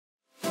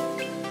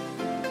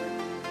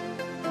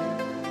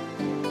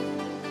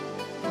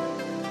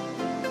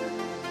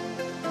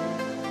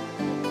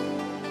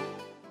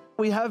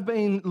we have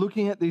been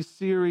looking at this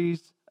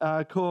series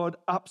called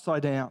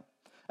Upside Down.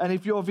 And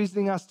if you're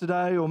visiting us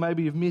today, or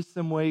maybe you've missed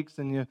some weeks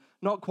and you're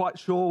not quite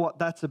sure what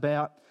that's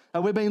about,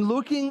 we've been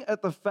looking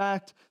at the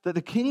fact that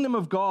the kingdom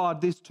of God,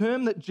 this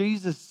term that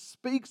Jesus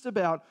speaks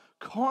about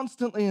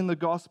constantly in the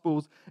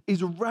Gospels,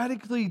 is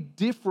radically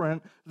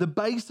different. The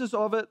basis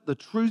of it, the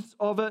truths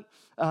of it,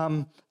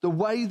 the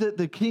way that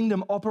the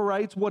kingdom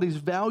operates, what is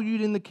valued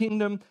in the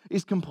kingdom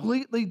is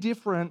completely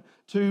different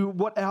to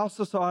what our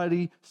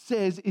society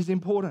says is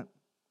important.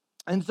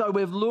 And so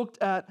we've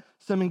looked at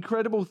some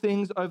incredible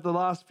things over the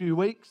last few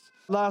weeks.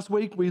 Last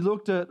week, we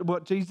looked at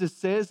what Jesus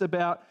says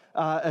about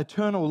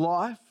eternal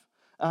life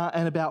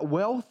and about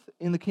wealth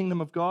in the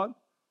kingdom of God.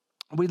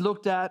 We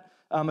looked at,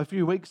 a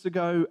few weeks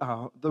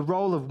ago, the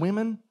role of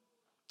women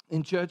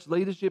in church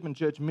leadership and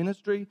church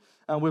ministry.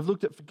 We've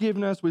looked at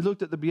forgiveness. We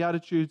looked at the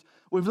Beatitudes.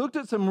 We've looked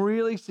at some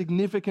really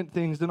significant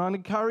things. And I'd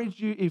encourage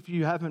you, if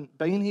you haven't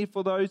been here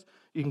for those,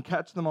 you can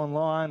catch them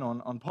online,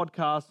 on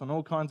podcasts, on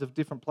all kinds of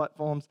different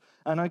platforms.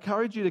 And I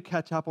encourage you to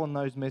catch up on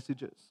those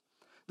messages.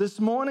 This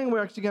morning,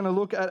 we're actually going to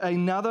look at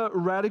another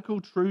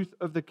radical truth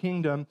of the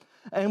kingdom.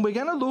 And we're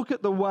going to look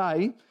at the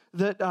way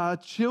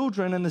that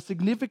children and the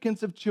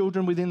significance of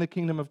children within the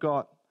kingdom of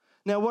God.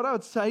 Now, what I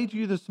would say to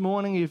you this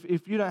morning,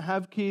 if you don't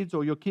have kids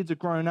or your kids are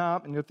grown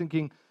up and you're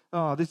thinking,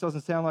 oh, this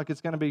doesn't sound like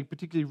it's going to be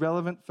particularly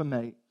relevant for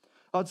me,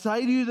 I'd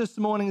say to you this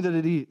morning that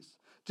it is.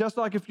 Just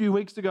like a few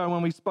weeks ago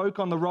when we spoke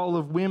on the role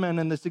of women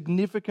and the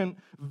significant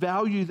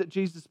value that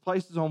Jesus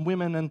places on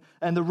women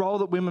and the role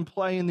that women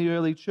play in the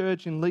early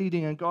church in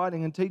leading and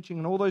guiding and teaching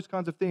and all those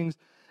kinds of things,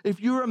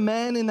 if you're a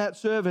man in that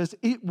service,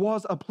 it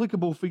was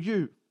applicable for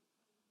you.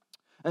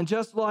 And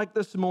just like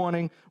this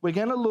morning, we're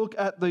going to look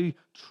at the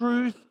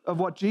truth of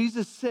what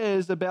Jesus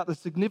says about the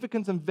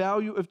significance and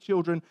value of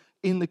children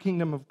in the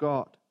kingdom of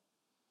God.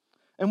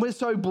 And we're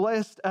so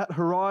blessed at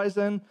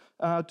Horizon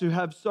to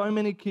have so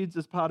many kids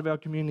as part of our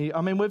community.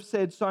 I mean, we've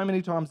said so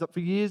many times that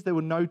for years there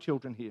were no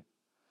children here.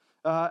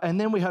 And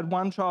then we had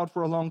one child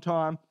for a long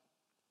time,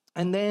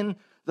 and then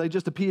they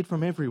just appeared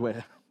from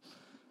everywhere.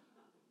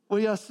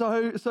 We are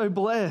so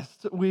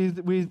blessed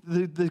with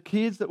the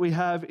kids that we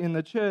have in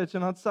the church.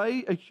 And I'd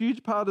say a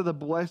huge part of the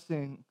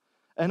blessing,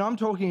 and I'm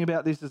talking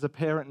about this as a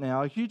parent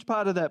now, a huge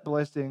part of that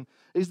blessing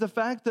is the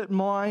fact that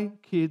my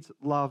kids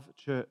love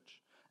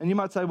church. And you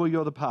might say, well,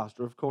 you're the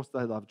pastor. Of course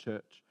they love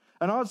church.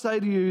 And I would say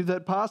to you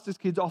that pastors'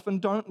 kids often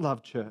don't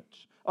love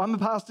church. I'm a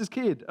pastor's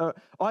kid.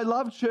 I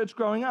loved church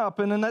growing up,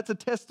 and that's a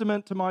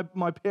testament to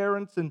my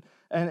parents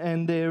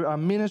and their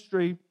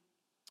ministry.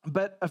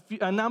 But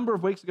a number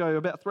of weeks ago,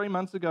 about 3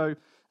 months ago,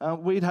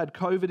 we'd had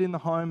COVID in the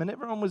home and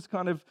everyone was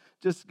kind of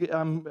just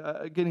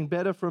getting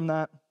better from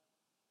that.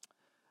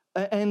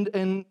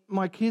 And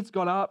my kids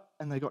got up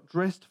and they got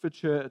dressed for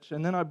church,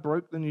 and then I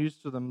broke the news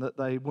to them that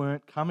they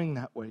weren't coming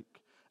that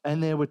week,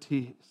 and there were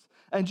tears.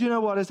 And do you know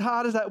what? As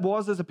hard as that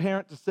was as a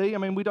parent to see, I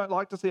mean, we don't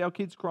like to see our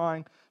kids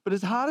crying, but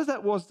as hard as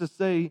that was to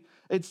see,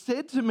 it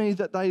said to me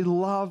that they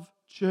love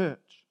church.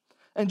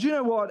 And do you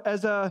know what?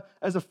 As a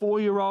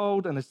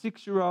 4-year-old and a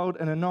 6-year-old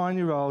and a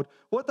 9-year-old,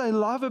 what they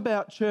love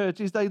about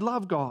church is they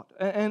love God.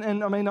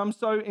 And I mean, I'm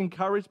so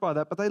encouraged by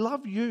that, but they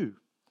love you.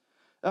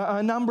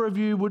 A number of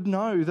you would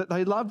know that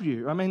they love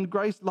you. I mean,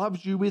 Grace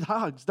loves you with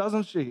hugs,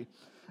 doesn't she?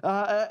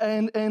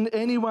 And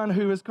anyone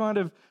who has kind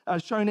of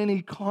shown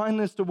any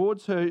kindness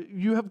towards her,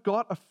 you have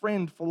got a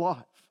friend for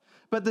life.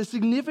 But the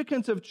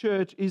significance of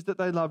church is that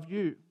they love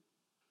you.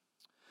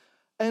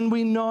 And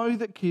we know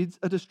that kids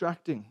are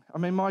distracting. I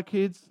mean, my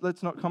kids,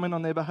 let's not comment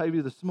on their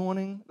behavior this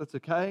morning. That's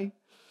okay.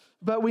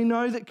 But we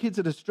know that kids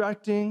are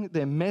distracting.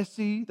 They're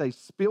messy. They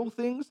spill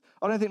things.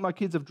 I don't think my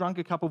kids have drunk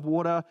a cup of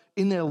water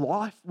in their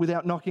life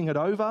without knocking it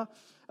over.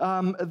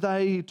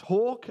 They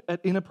talk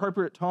at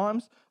inappropriate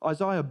times.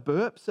 Isaiah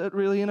burps at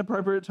really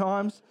inappropriate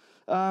times.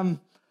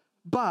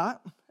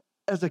 But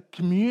as a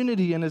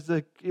community and as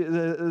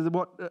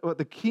what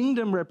the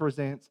kingdom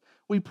represents,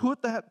 we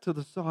put that to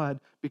the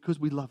side because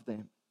we love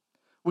them.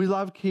 We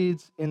love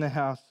kids in the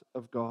house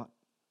of God.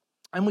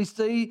 And we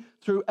see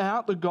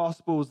throughout the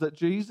Gospels that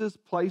Jesus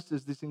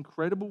places this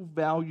incredible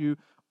value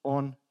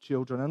on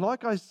children. And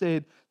like I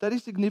said, that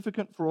is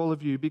significant for all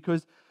of you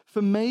because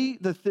for me,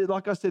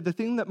 like I said, the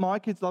thing that my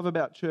kids love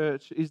about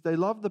church is they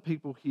love the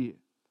people here.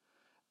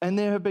 And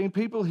there have been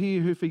people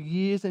here who for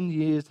years and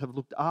years have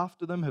looked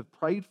after them, have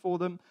prayed for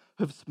them,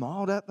 have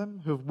smiled at them,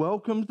 who have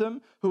welcomed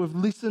them, who have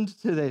listened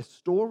to their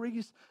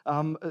stories,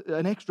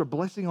 an extra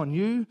blessing on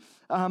you,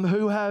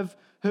 who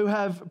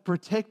have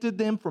protected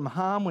them from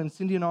harm when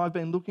Cindy and I have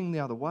been looking the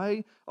other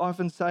way. I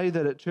often say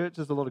that at church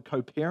there's a lot of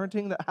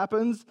co-parenting that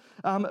happens.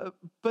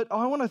 But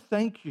I want to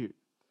thank you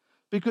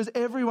because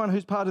everyone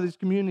who's part of this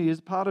community is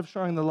part of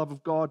showing the love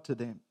of God to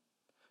them,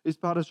 is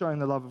part of showing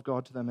the love of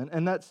God to them.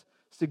 And that's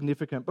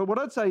significant. But what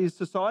I'd say is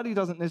society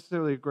doesn't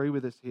necessarily agree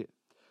with us here.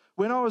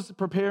 When I was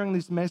preparing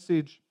this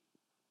message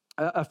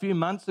a few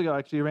months ago,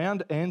 actually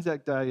around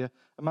Anzac Day,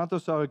 a month or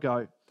so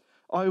ago,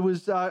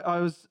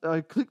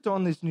 I clicked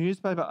on this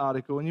newspaper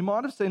article, and you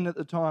might have seen at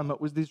the time,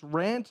 it was this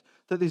rant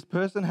that this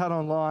person had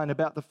online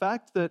about the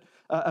fact that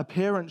a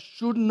parent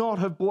should not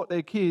have brought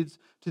their kids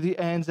to the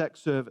Anzac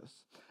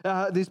service.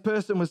 This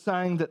person was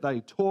saying that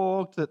they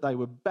talked, that they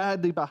were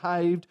badly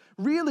behaved.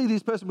 Really,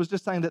 this person was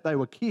just saying that they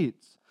were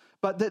kids.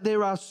 But that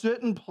there are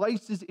certain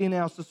places in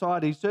our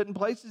society, certain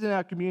places in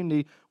our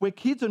community where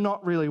kids are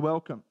not really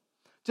welcome.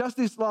 Just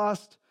this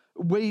last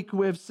week,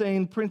 we've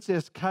seen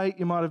Princess Kate.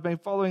 You might have been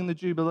following the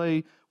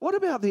Jubilee. What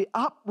about the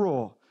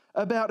uproar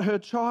about her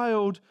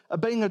child,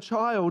 being a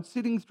child,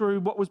 sitting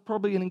through what was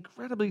probably an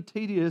incredibly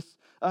tedious,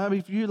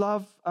 if you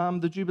love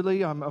the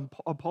Jubilee,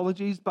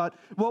 apologies, but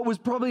what was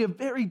probably a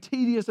very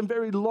tedious and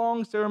very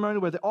long ceremony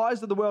where the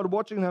eyes of the world are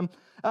watching them.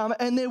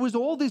 And there was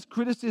all this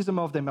criticism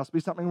of there must be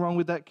something wrong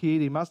with that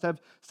kid. He must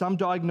have some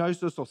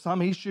diagnosis or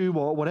some issue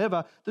or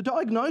whatever. The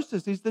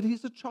diagnosis is that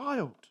he's a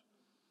child.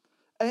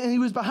 And he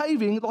was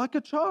behaving like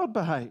a child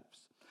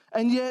behaves.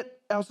 And yet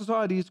our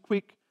society is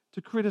quick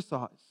to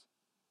criticize.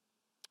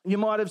 You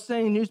might have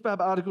seen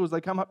newspaper articles, they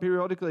come up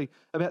periodically,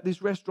 about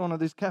this restaurant or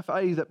this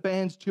cafe that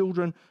bans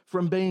children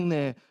from being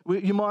there.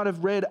 You might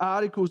have read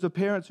articles of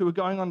parents who are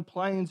going on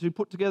planes who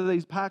put together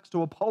these packs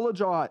to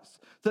apologise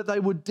that they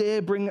would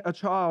dare bring a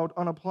child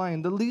on a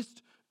plane. The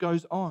list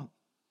goes on.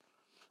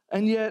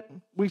 And yet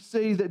we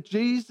see that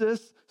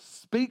Jesus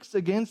speaks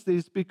against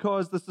this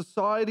because the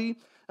society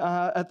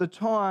at the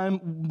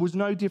time was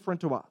no different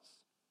to us.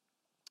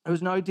 It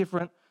was no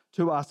different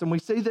to us. And we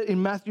see that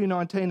in Matthew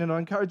 19, and I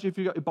encourage you, if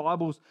you've got your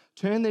Bibles,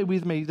 turn there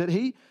with me, that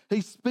he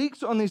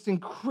speaks on this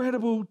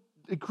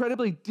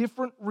incredibly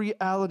different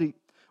reality,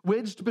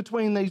 wedged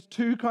between these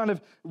two kind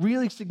of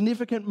really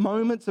significant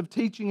moments of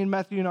teaching in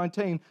Matthew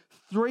 19.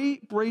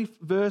 3 brief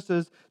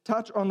verses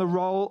touch on the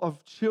role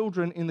of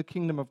children in the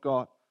kingdom of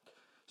God.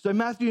 So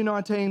Matthew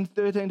 19,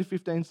 13 to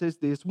 15 says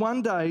this: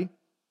 "One day,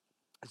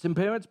 some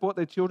parents brought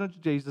their children to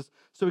Jesus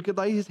so he could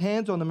lay his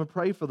hands on them and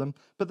pray for them.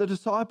 But the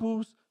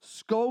disciples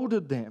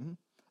scolded them,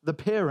 the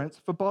parents,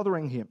 for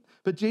bothering him.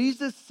 But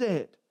Jesus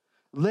said,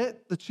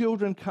 'Let the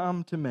children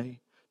come to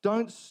me.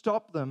 Don't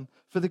stop them,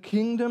 for the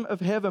kingdom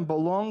of heaven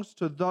belongs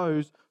to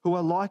those who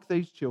are like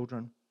these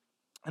children.'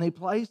 And he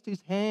placed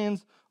his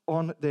hands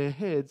on their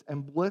heads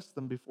and blessed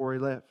them before he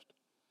left."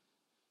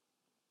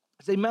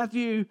 See,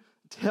 Matthew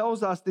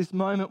tells us this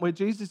moment where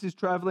Jesus is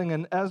traveling,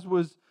 and as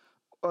was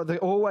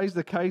always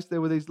the case, there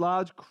were these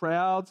large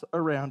crowds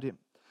around him.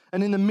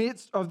 And in the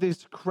midst of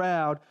this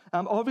crowd,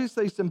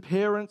 obviously some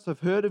parents have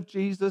heard of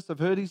Jesus, have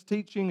heard his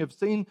teaching, have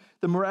seen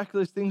the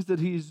miraculous things that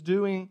he is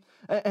doing,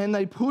 and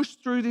they push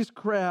through this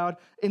crowd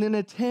in an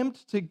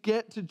attempt to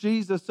get to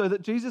Jesus so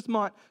that Jesus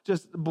might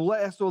just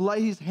bless or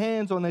lay his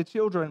hands on their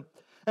children.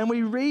 And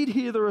we read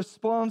here the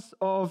response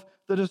of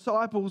the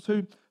disciples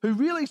who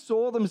really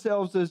saw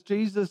themselves as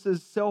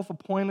Jesus'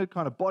 self-appointed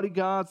kind of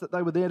bodyguards, that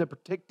they were there to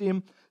protect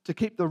him, to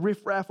keep the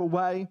riffraff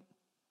away.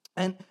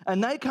 And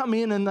they come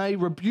in and they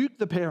rebuke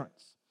the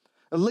parents.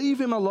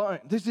 Leave him alone.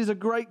 This is a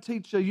great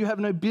teacher. You have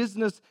no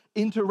business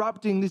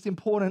interrupting this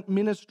important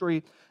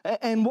ministry.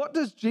 And what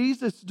does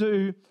Jesus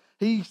do?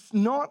 He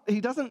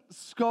doesn't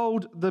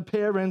scold the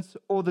parents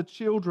or the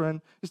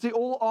children. You see,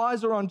 all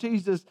eyes are on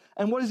Jesus.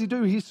 And what does he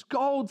do? He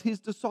scolds his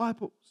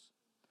disciples.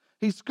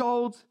 He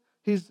scolds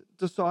his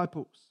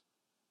disciples.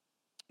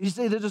 You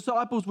see, the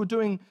disciples were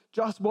doing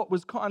just what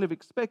was kind of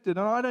expected.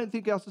 And I don't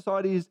think our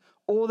society is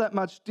all that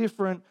much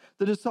different.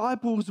 The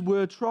disciples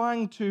were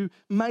trying to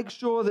make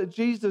sure that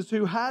Jesus,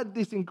 who had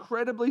this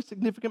incredibly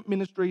significant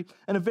ministry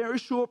in a very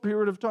short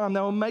period of time, they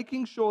were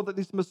making sure that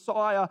this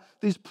Messiah,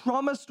 this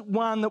promised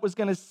one that was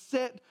going to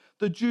set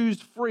the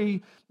Jews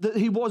free, that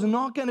he was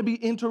not going to be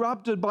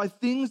interrupted by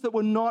things that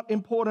were not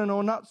important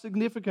or not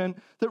significant,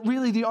 that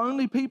really the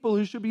only people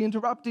who should be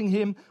interrupting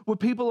him were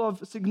people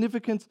of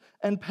significance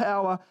and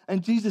power,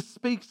 and Jesus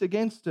speaks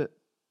against it.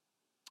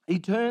 He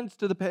turns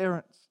to the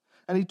parents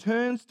and he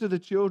turns to the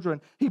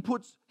children. He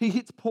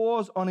hits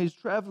pause on his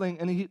traveling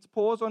and he hits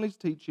pause on his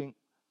teaching.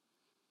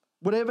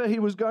 Whatever he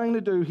was going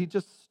to do, he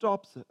just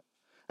stops it.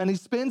 And he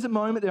spends a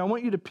moment there. I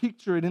want you to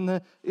picture it in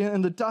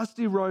the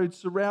dusty road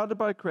surrounded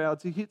by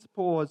crowds. He hits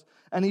pause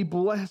and he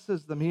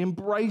blesses them. He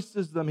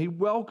embraces them. He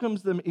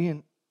welcomes them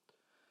in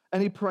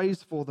and he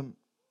prays for them.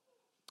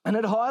 And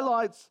it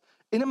highlights,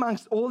 in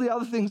amongst all the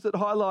other things it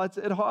highlights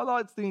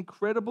the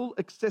incredible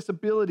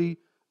accessibility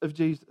of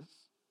Jesus.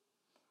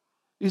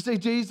 You see,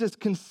 Jesus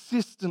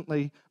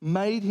consistently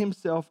made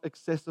himself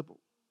accessible.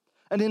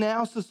 And in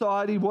our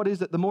society, what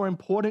is it? The more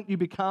important you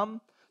become,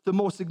 the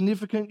more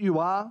significant you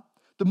are,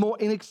 the more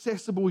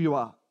inaccessible you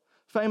are.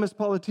 Famous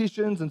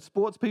politicians and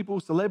sports people,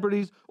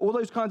 celebrities, all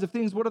those kinds of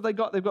things, what have they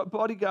got? They've got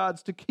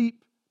bodyguards to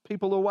keep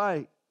people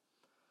away.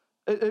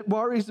 It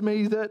worries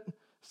me that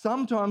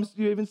sometimes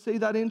you even see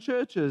that in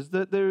churches,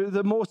 that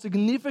the more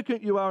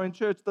significant you are in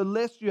church, the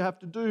less you have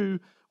to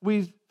do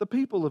with the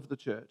people of the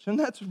church. And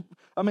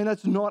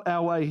that's not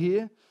our way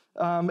here.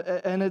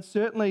 And it's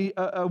certainly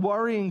a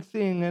worrying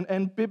thing. And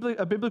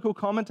a biblical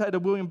commentator,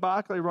 William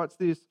Barclay, writes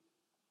this: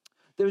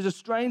 "There is a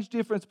strange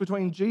difference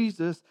between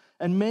Jesus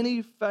and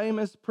many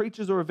famous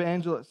preachers or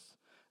evangelists.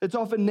 It's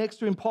often next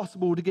to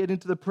impossible to get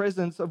into the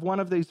presence of one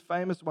of these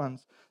famous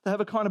ones. They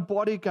have a kind of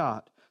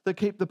bodyguard that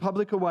keep the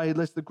public away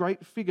lest the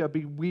great figure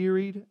be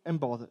wearied and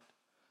bothered.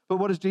 But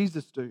what does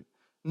Jesus do?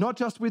 Not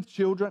just with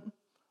children,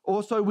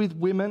 also with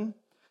women,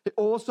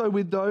 also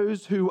with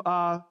those who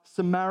are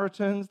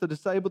Samaritans, the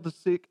disabled, the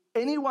sick,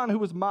 anyone who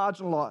was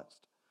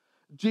marginalized.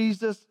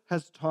 Jesus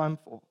has time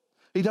for.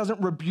 He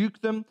doesn't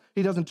rebuke them.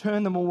 He doesn't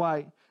turn them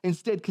away.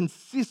 Instead,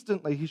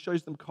 consistently, he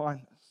shows them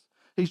kindness.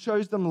 He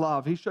shows them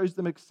love. He shows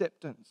them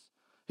acceptance.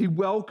 He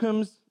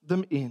welcomes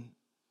them in.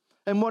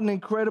 And what an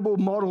incredible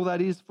model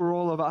that is for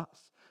all of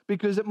us.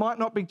 Because it might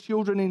not be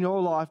children in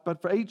your life,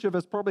 but for each of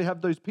us probably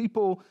have those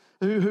people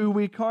who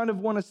we kind of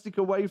want to stick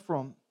away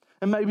from.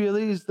 And maybe it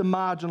is the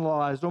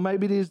marginalized, or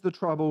maybe it is the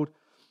troubled.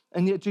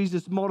 And yet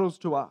Jesus models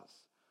to us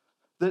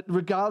that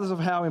regardless of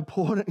how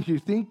important you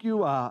think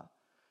you are,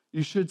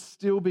 you should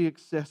still be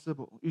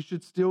accessible. You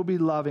should still be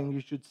loving.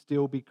 You should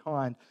still be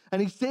kind.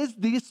 And he says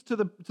this to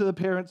the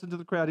parents and to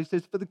the crowd. He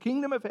says, for the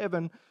kingdom of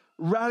heaven,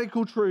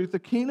 radical truth, the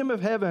kingdom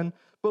of heaven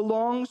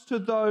belongs to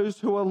those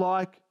who are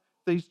like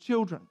these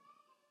children.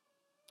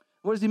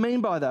 What does he mean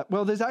by that?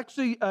 Well, there's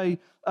actually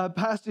a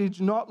passage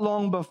not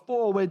long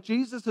before where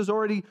Jesus has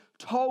already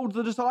told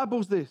the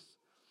disciples this.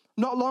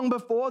 Not long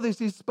before this,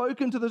 he's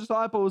spoken to the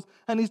disciples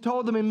and he's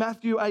told them in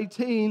Matthew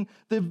 18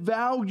 the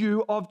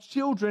value of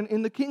children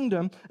in the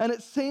kingdom. And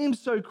it seems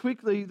so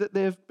quickly that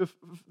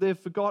they've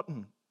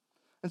forgotten.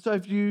 And so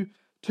if you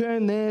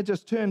turn there,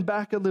 just turn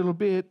back a little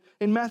bit.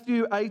 In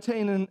Matthew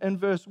 18 and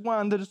verse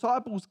 1, the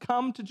disciples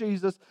come to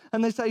Jesus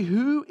and they say,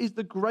 who is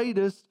the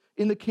greatest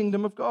in the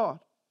kingdom of God?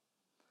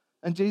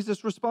 And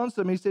Jesus responds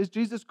to them. He says,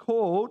 Jesus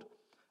called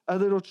a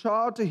little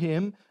child to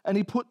him and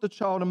he put the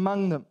child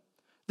among them.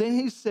 Then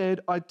he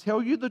said, I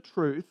tell you the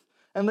truth,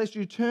 unless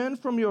you turn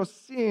from your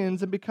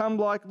sins and become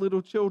like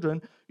little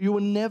children, you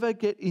will never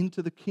get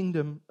into the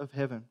kingdom of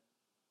heaven.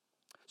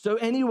 So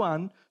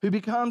anyone who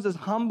becomes as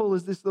humble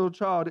as this little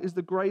child is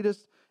the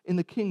greatest in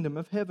the kingdom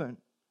of heaven.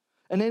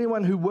 And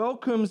anyone who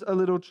welcomes a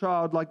little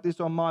child like this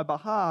on my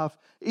behalf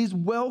is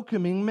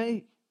welcoming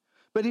me.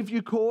 But if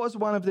you cause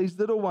one of these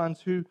little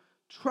ones who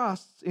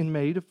trusts in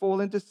me to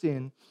fall into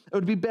sin, it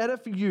would be better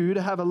for you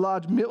to have a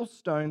large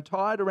millstone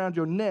tied around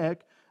your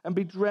neck and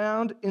be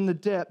drowned in the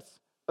depths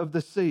of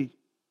the sea.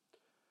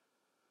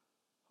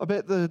 I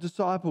bet the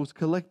disciples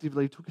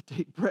collectively took a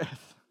deep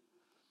breath.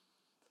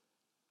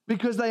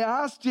 Because they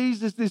asked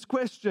Jesus this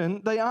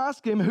question. They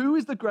asked him, who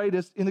is the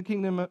greatest in the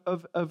kingdom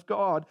of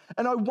God?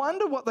 And I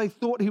wonder what they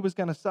thought he was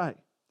going to say.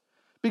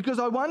 Because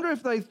I wonder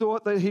if they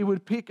thought that he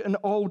would pick an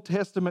Old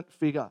Testament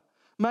figure.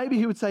 Maybe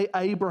he would say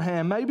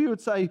Abraham. Maybe he would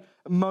say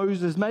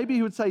Moses. Maybe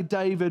he would say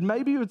David.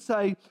 Maybe he would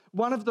say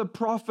one of the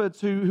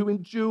prophets who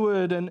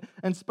endured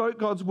and spoke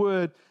God's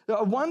word.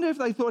 I wonder if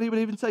they thought he would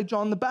even say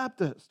John the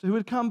Baptist, who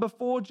had come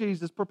before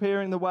Jesus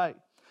preparing the way.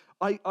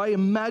 I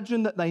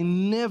imagine that they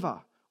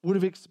never would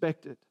have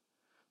expected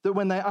that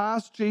when they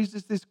asked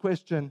Jesus this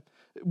question,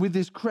 with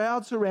this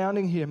crowd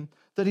surrounding him,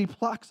 that he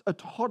plucks a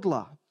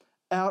toddler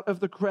out of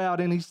the crowd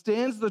and he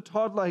stands the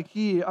toddler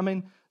here. I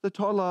mean, the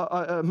toddler,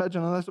 I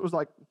imagine, unless it was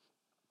like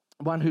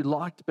one who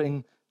liked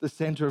being the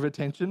center of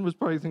attention, was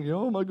probably thinking,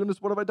 oh my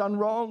goodness, what have I done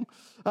wrong?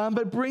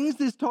 But brings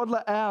this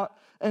toddler out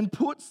and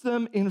puts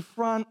them in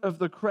front of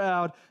the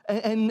crowd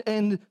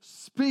and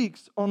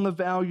speaks on the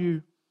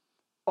value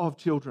of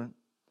children.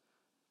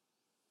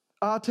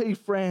 R.T.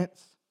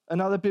 France,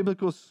 another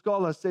biblical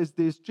scholar, says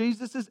this: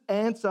 Jesus'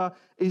 answer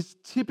is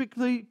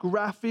typically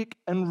graphic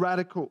and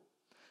radical.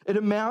 It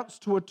amounts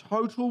to a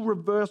total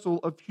reversal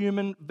of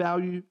human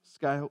value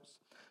scales.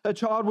 A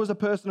child was a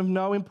person of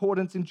no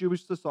importance in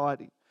Jewish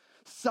society,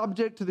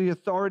 subject to the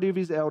authority of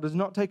his elders,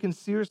 not taken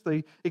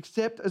seriously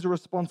except as a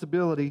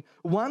responsibility,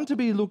 one to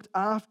be looked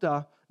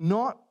after,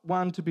 not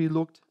one to be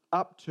looked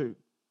up to.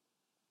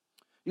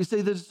 You see,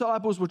 the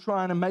disciples were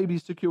trying to maybe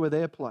secure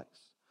their place.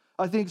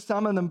 I think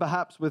some of them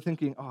perhaps were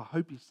thinking, oh, I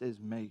hope he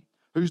says me.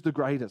 Who's the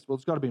greatest? Well,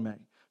 it's got to be me,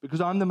 because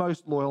I'm the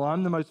most loyal,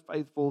 I'm the most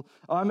faithful,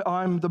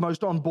 I'm the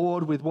most on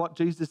board with what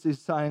Jesus is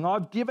saying.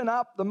 I've given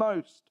up the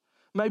most.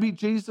 Maybe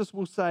Jesus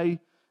will say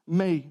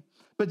me.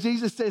 But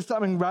Jesus says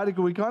something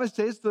radical. He kind of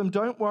says to them,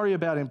 don't worry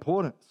about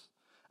importance.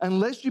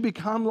 Unless you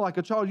become like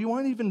a child, you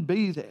won't even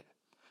be there.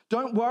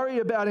 Don't worry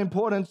about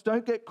importance.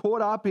 Don't get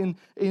caught up in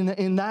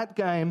that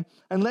game.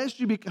 Unless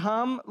you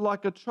become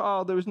like a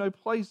child, there is no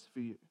place for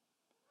you.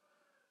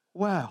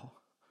 Wow,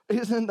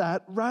 isn't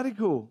that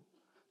radical?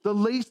 The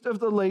least of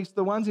the least,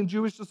 the ones in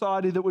Jewish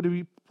society that would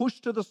be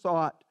pushed to the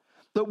side,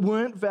 that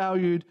weren't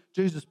valued,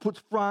 Jesus puts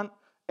front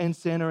and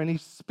center, and he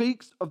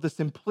speaks of the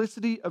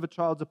simplicity of a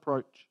child's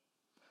approach.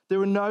 There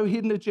are no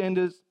hidden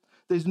agendas.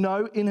 There's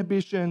no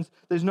inhibitions.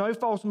 There's no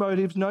false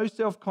motives, no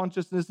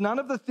self-consciousness, none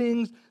of the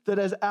things that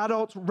as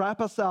adults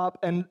wrap us up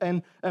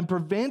and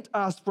prevent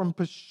us from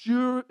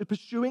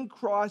pursuing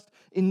Christ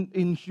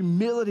in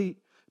humility,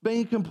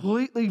 being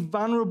completely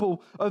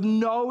vulnerable, of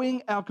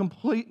knowing our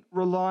complete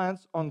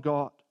reliance on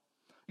God.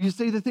 You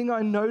see, the thing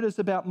I notice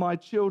about my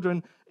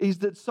children is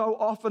that so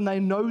often they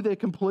know they're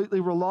completely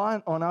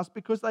reliant on us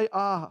because they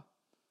are.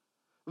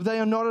 They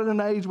are not at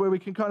an age where we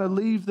can kind of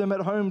leave them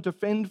at home to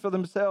fend for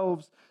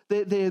themselves,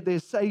 their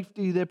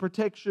safety, their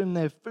protection,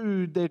 their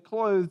food, their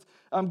clothes,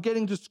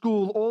 getting to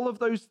school, all of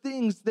those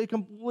things, they're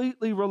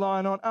completely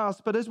reliant on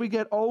us. But as we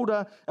get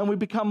older and we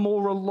become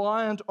more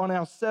reliant on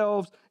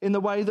ourselves in the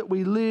way that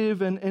we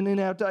live and in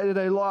our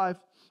day-to-day life,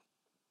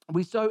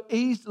 we so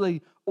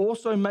easily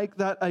also make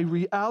that a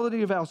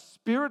reality of our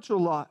spiritual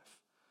life,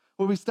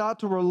 where we start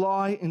to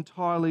rely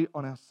entirely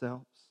on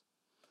ourselves.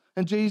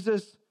 And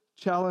Jesus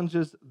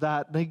challenges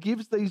that. And he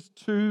gives these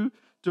two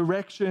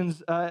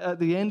directions at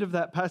the end of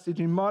that passage.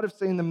 You might have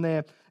seen them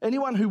there.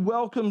 Anyone who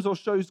welcomes or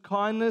shows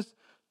kindness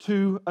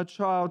to a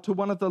child, to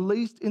one of the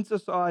least in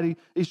society,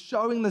 is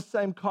showing the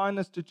same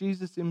kindness to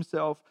Jesus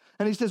himself.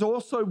 And he says,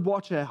 also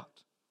watch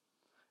out.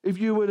 If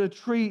you were to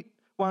treat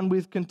one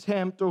with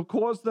contempt or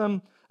cause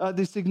them,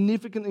 the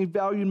significantly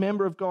valued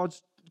member of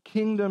God's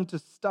kingdom, to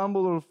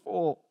stumble or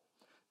fall,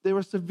 there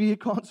are severe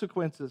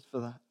consequences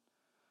for that.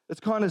 It's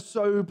kind of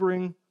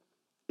sobering,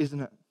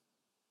 isn't it?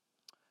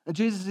 And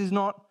Jesus is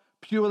not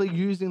purely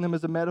using them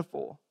as a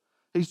metaphor.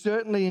 He's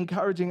certainly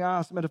encouraging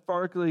us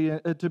metaphorically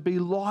to be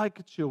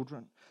like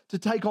children, to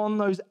take on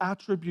those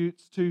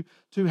attributes, to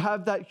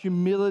have that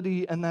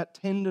humility and that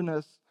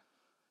tenderness.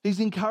 He's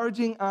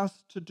encouraging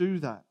us to do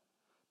that.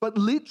 But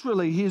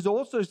literally, he is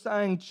also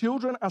saying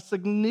children are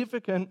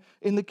significant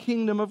in the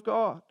kingdom of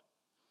God.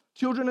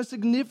 Children are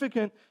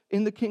significant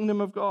in the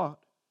kingdom of God.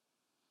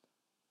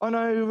 I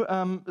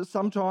know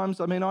sometimes,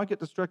 I get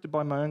distracted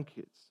by my own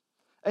kids.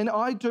 And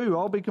I do,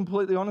 I'll be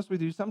completely honest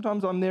with you.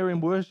 Sometimes I'm there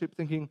in worship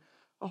thinking,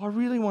 I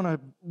really want to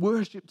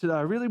worship today.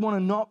 I really want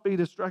to not be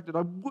distracted.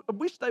 I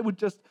wish they would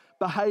just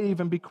behave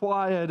and be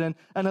quiet and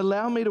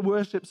allow me to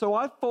worship. So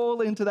I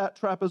fall into that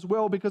trap as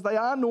well, because they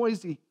are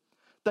noisy.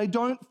 They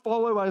don't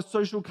follow our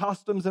social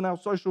customs and our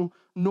social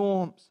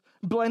norms.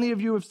 Plenty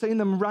of you have seen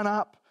them run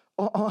up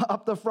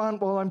the front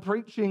while I'm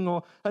preaching,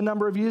 or a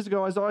number of years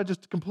ago, Isaiah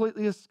just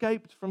completely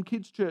escaped from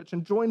kids' church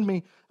and joined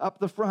me up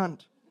the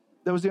front.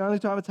 That was the only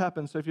time it's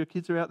happened, so if your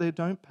kids are out there,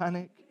 don't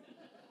panic.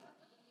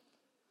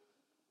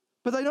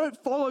 But they don't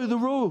follow the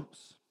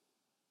rules.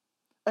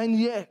 And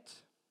yet,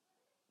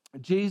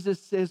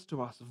 Jesus says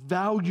to us,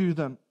 value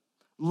them,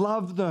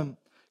 love them,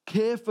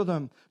 care for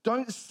them.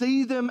 Don't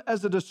see them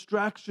as a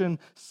distraction.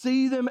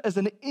 See them as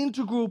an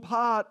integral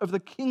part of the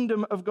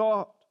kingdom of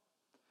God.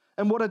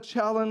 And what a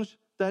challenge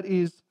that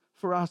is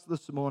for us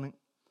this morning.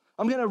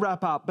 I'm going to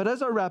wrap up, but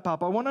as I wrap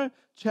up, I want to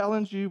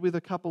challenge you with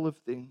a couple of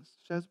things.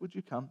 Shaz, would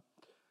you come?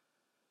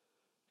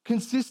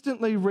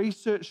 Consistently,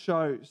 research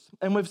shows,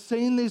 and we've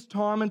seen this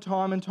time and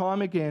time and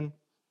time again,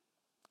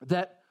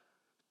 that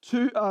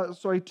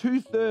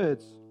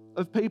two-thirds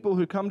of people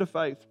who come to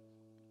faith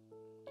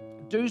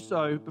do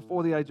so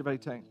before the age of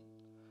 18.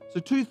 So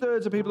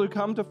 2/3 of people who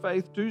come to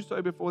faith do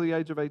so before the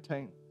age of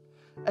 18.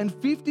 And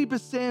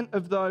 50%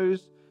 of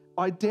those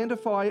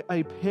identify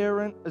a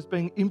parent as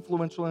being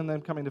influential in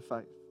them coming to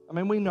faith.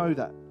 We know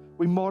that.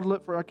 We model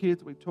it for our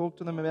kids. We talk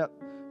to them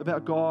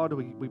about God.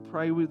 We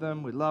pray with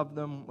them. We love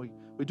them. We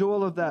do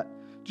all of that.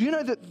 Do you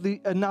know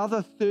that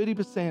another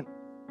 30%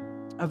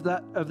 of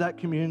that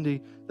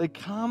community, they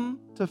come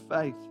to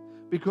faith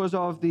because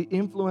of the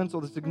influence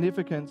or the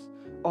significance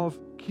of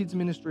kids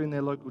ministry in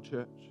their local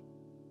church?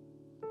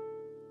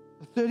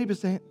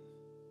 30%.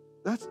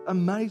 That's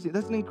amazing.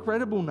 That's an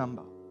incredible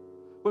number.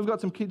 We've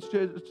got some kids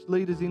church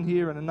leaders in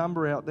here and a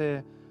number out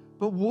there.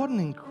 But what an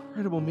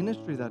incredible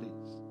ministry that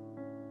is.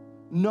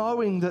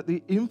 Knowing that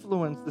the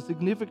influence, the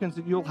significance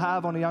that you'll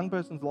have on a young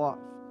person's life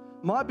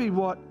might be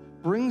what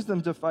brings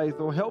them to faith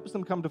or helps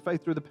them come to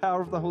faith through the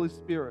power of the Holy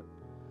Spirit,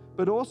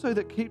 but also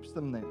that keeps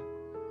them there.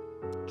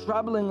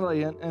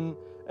 Troublingly,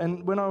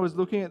 and when I was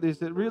looking at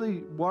this, it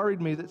really worried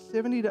me that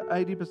 70 to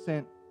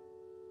 80%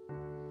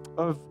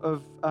 of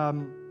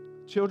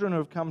children who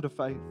have come to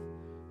faith,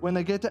 when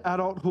they get to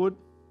adulthood,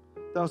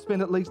 they'll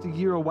spend at least a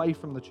year away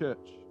from the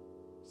church.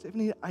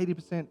 70 to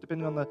 80%,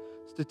 depending on the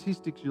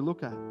statistics you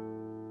look at.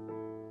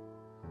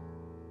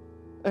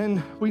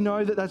 And we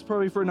know that that's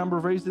probably for a number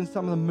of reasons.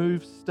 Some of them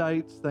move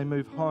states, they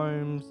move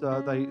homes,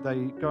 they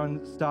go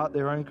and start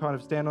their own kind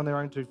of stand on their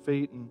own 2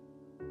 feet. And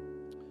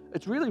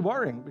it's really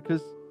worrying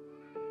because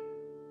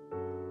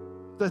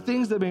the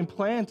things that have been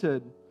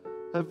planted,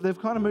 they've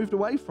kind of moved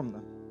away from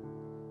them.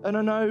 And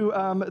I know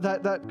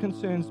that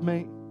concerns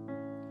me.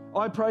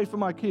 I pray for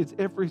my kids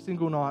every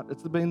single night.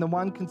 It's been the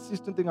one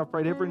consistent thing I've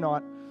prayed every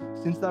night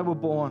since they were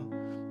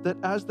born, that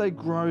as they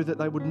grow, that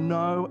they would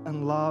know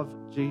and love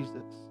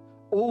Jesus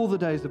all the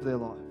days of their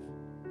life.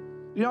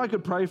 I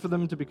could pray for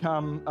them to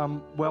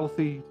become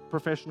wealthy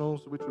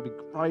professionals, which would be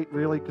great,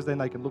 really, because then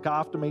they can look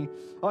after me.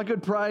 I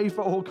could pray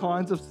for all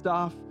kinds of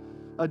stuff.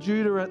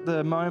 Judah at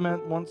the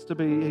moment wants to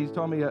be, he's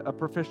told me, a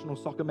professional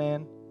soccer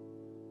man.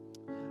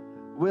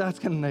 Well, that's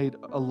going to need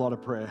a lot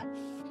of prayer.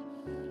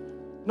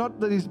 Not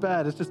that he's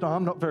bad, it's just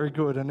I'm not very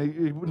good, and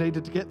he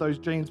needed to get those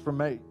genes from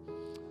me.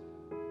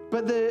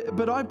 But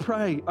I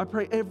pray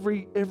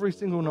every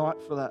single night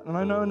for that. And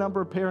I know a number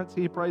of parents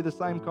here pray the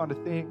same kind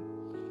of thing.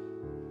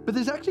 But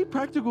there's actually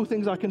practical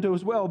things I can do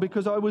as well,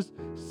 because I was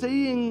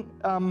seeing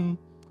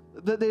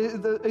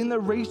In the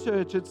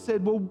research, it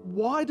said, well,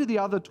 why do the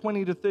other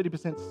 20 to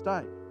 30%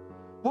 stay?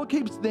 What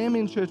keeps them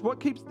in church? What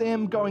keeps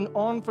them going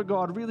on for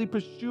God, really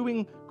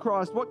pursuing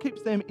Christ? What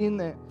keeps them in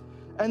there?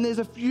 And there's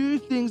a few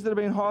things that have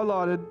been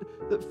highlighted.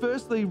 That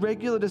firstly,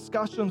 regular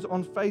discussions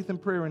on faith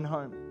and prayer in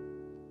home.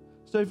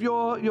 So if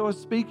you're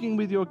speaking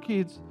with your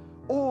kids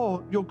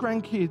or your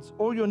grandkids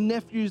or your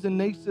nephews and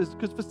nieces,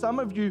 because for some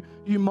of you,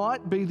 you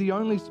might be the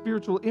only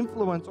spiritual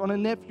influence on a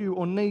nephew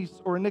or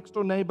niece or a next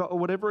door neighbor or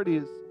whatever it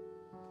is.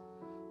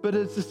 But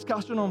it's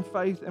discussion on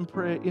faith and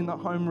prayer in the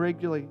home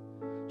regularly.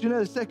 Do you know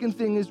the second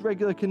thing is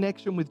regular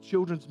connection with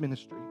children's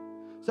ministry?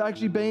 So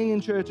actually being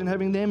in church and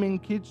having them in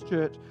kids'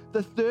 church.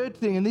 The third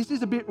thing, and this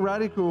is a bit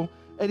radical,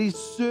 it is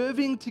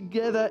serving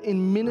together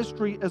in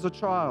ministry as a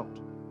child.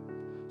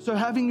 So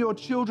having your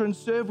children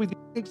serve with you.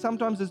 I think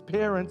sometimes as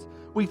parents,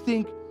 we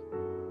think,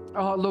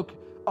 oh, look,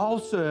 I'll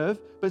serve,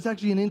 but it's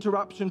actually an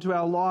interruption to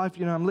our life.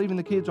 You know, I'm leaving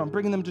the kids, or I'm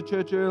bringing them to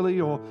church early,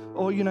 or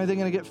you know, they're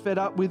going to get fed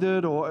up with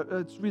it, or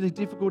it's really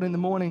difficult in the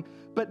morning.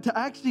 But to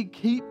actually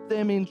keep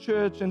them in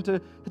church and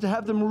to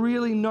have them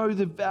really know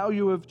the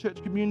value of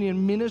church community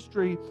and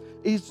ministry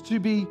is to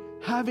be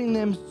having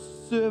them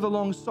serve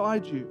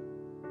alongside you.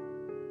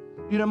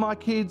 You know, my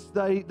kids,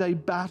 they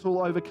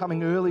battle over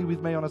coming early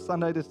with me on a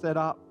Sunday to set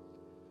up.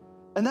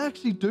 And they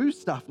actually do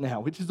stuff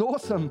now, which is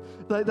awesome.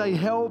 They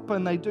help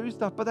and they do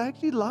stuff, but they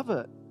actually love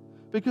it.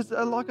 Because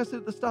like I said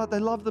at the start, they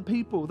love the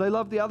people. They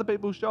love the other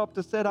people who show up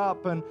to set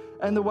up and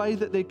the way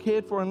that they're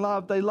cared for and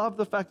loved. They love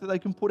the fact that they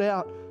can put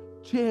out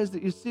chairs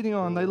that you're sitting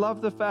on. They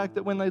love the fact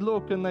that when they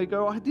look and they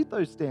go, I did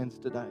those stands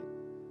today.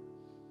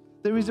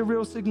 There is a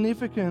real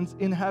significance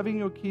in having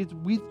your kids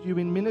with you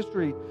in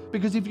ministry.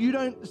 Because if you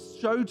don't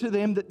show to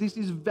them that this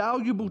is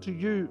valuable to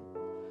you,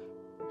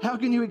 how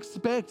can you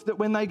expect that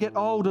when they get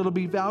old, it'll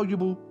be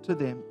valuable to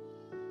them?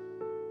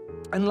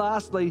 And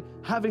lastly,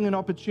 having an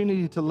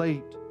opportunity to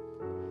lead.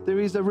 There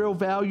is a real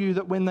value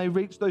that when they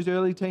reach those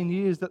early teen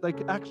years, that they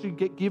actually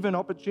get given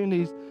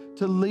opportunities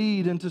to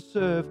lead and to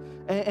serve.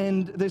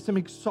 And there's some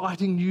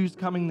exciting news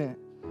coming there.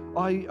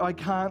 I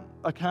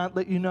can't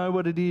let you know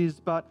what it is,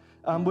 but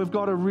we've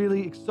got a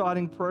really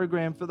exciting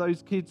program for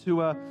those kids who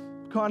are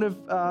kind of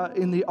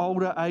in the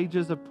older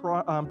ages of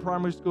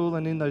primary school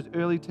and in those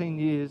early teen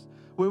years,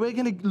 where we're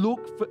going to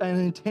look for and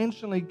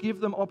intentionally give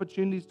them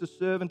opportunities to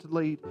serve and to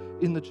lead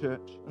in the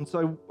church. And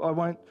so I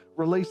won't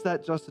release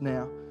that just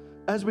now.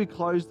 As we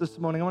close this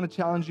morning, I want to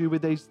challenge you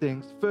with these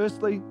things.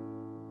 Firstly,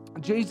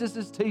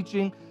 Jesus'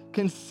 teaching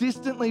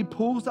consistently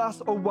pulls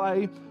us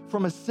away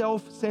from a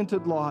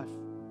self-centered life.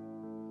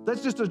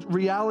 That's just a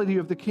reality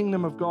of the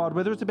kingdom of God.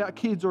 Whether it's about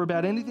kids or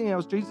about anything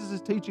else,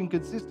 Jesus' teaching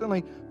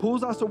consistently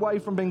pulls us away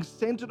from being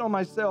centered on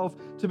myself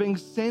to being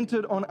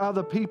centered on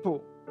other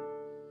people.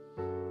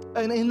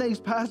 And in these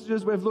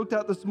passages we've looked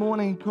at this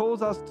morning,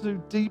 calls us to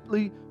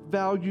deeply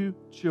value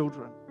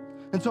children.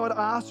 And so I'd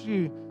ask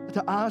you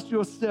to ask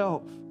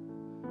yourself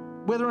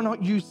whether or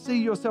not you see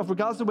yourself,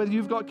 regardless of whether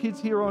you've got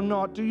kids here or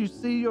not, do you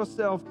see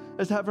yourself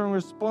as having a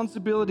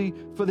responsibility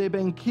for there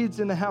being kids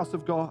in the house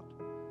of God?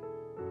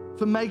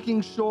 For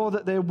making sure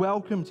that they're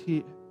welcomed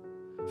here,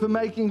 for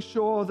making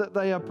sure that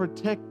they are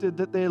protected,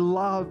 that they're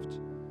loved,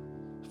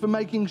 for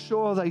making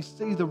sure they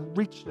see the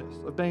richness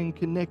of being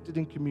connected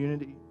in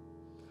community.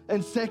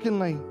 And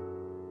secondly,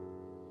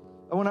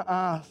 I want to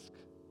ask,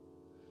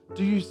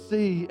 do you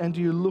see and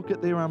do you look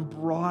at their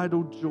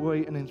unbridled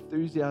joy and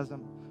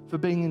enthusiasm for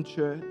being in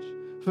church,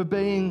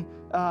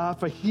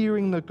 for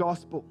hearing the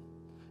gospel?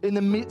 In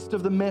the midst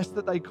of the mess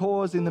that they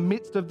cause, in the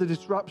midst of the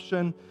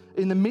disruption,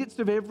 in the midst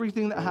of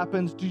everything that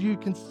happens, do you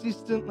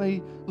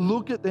consistently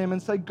look at them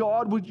and say,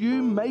 God, would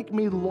you make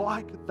me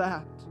like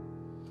that?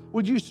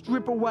 Would you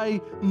strip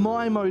away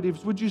my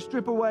motives? Would you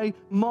strip away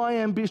my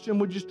ambition?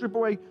 Would you strip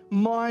away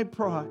my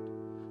pride?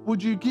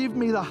 Would you give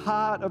me the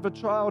heart of a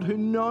child who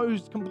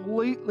knows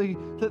completely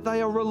that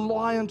they are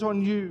reliant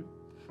on you,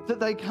 that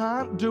they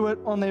can't do it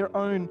on their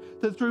own,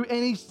 that through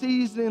any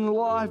season in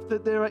life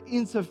that they are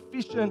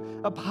insufficient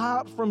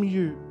apart from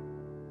you?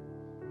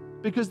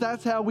 Because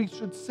that's how we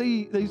should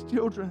see these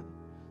children.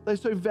 They're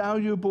so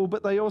valuable,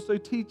 but they also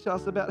teach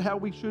us about how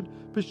we should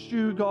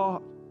pursue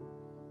God.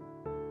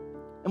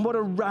 And what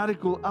a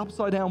radical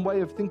upside-down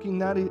way of thinking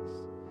that is.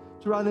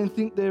 To rather than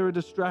think they're a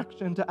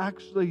distraction, to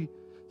actually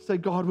say,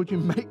 God, would you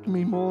make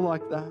me more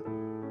like that?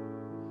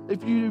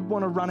 If you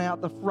want to run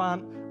out the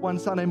front one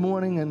Sunday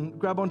morning and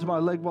grab onto my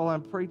leg while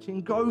I'm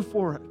preaching, go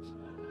for it.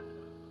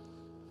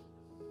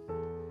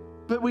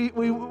 But we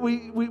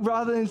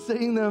rather than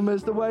seeing them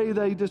as the way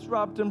they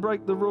disrupt and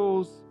break the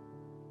rules,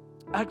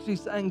 actually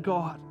saying,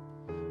 God,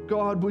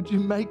 would you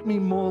make me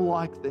more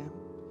like them?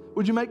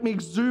 Would you make me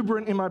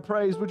exuberant in my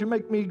praise? Would you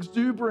make me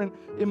exuberant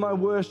in my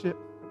worship?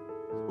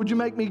 Would you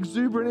make me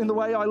exuberant in the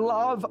way I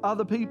love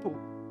other people?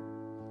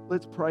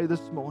 Let's pray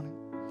this morning.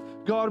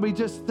 God, we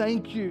just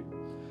thank you.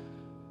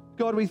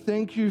 God, we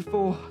thank you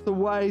for the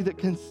way that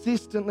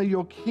consistently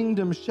your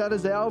kingdom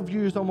shatters our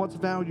views on what's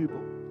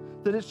valuable,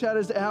 that it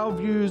shatters our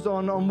views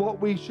on what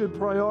we should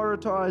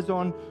prioritize,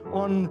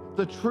 on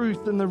the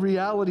truth and the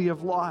reality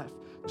of life.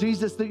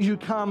 Jesus, that you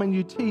come and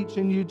you teach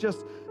and you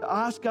just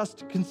ask us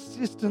to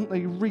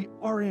consistently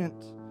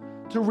reorient,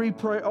 to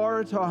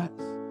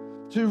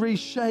reprioritize, to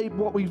reshape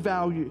what we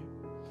value.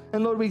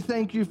 And Lord, we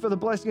thank you for the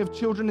blessing of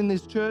children in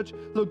this church.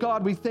 Lord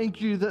God, we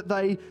thank you that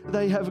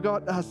they have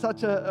got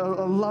such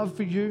a love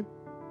for you.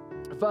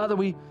 Father,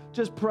 we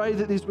just pray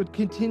that this would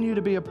continue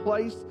to be a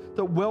place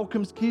that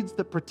welcomes kids,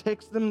 that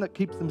protects them, that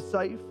keeps them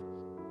safe,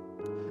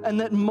 and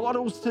that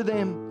models to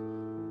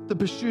them the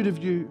pursuit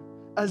of you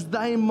as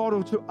they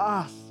model to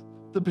us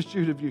the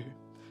pursuit of you.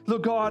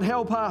 Lord God,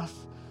 help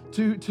us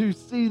to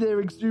see their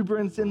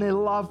exuberance and their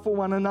love for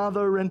one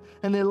another and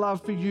their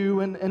love for you,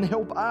 and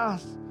help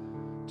us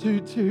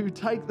to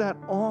take that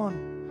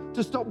on,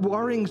 to stop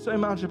worrying so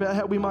much about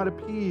how we might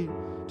appear,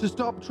 to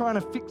stop trying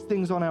to fix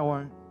things on our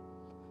own,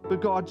 but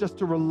God, just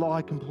to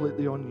rely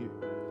completely on you.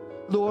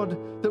 Lord,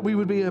 that we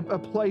would be a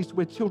place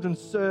where children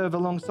serve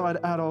alongside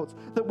adults,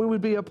 that we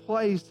would be a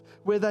place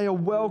where they are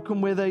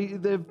welcome, where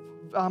the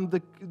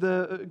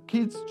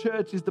kids'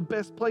 church is the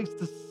best place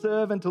to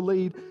serve and to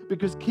lead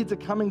because kids are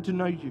coming to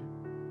know you.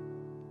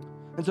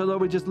 And so,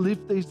 Lord, we just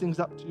lift these things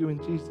up to you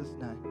in Jesus'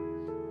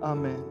 name.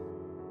 Amen.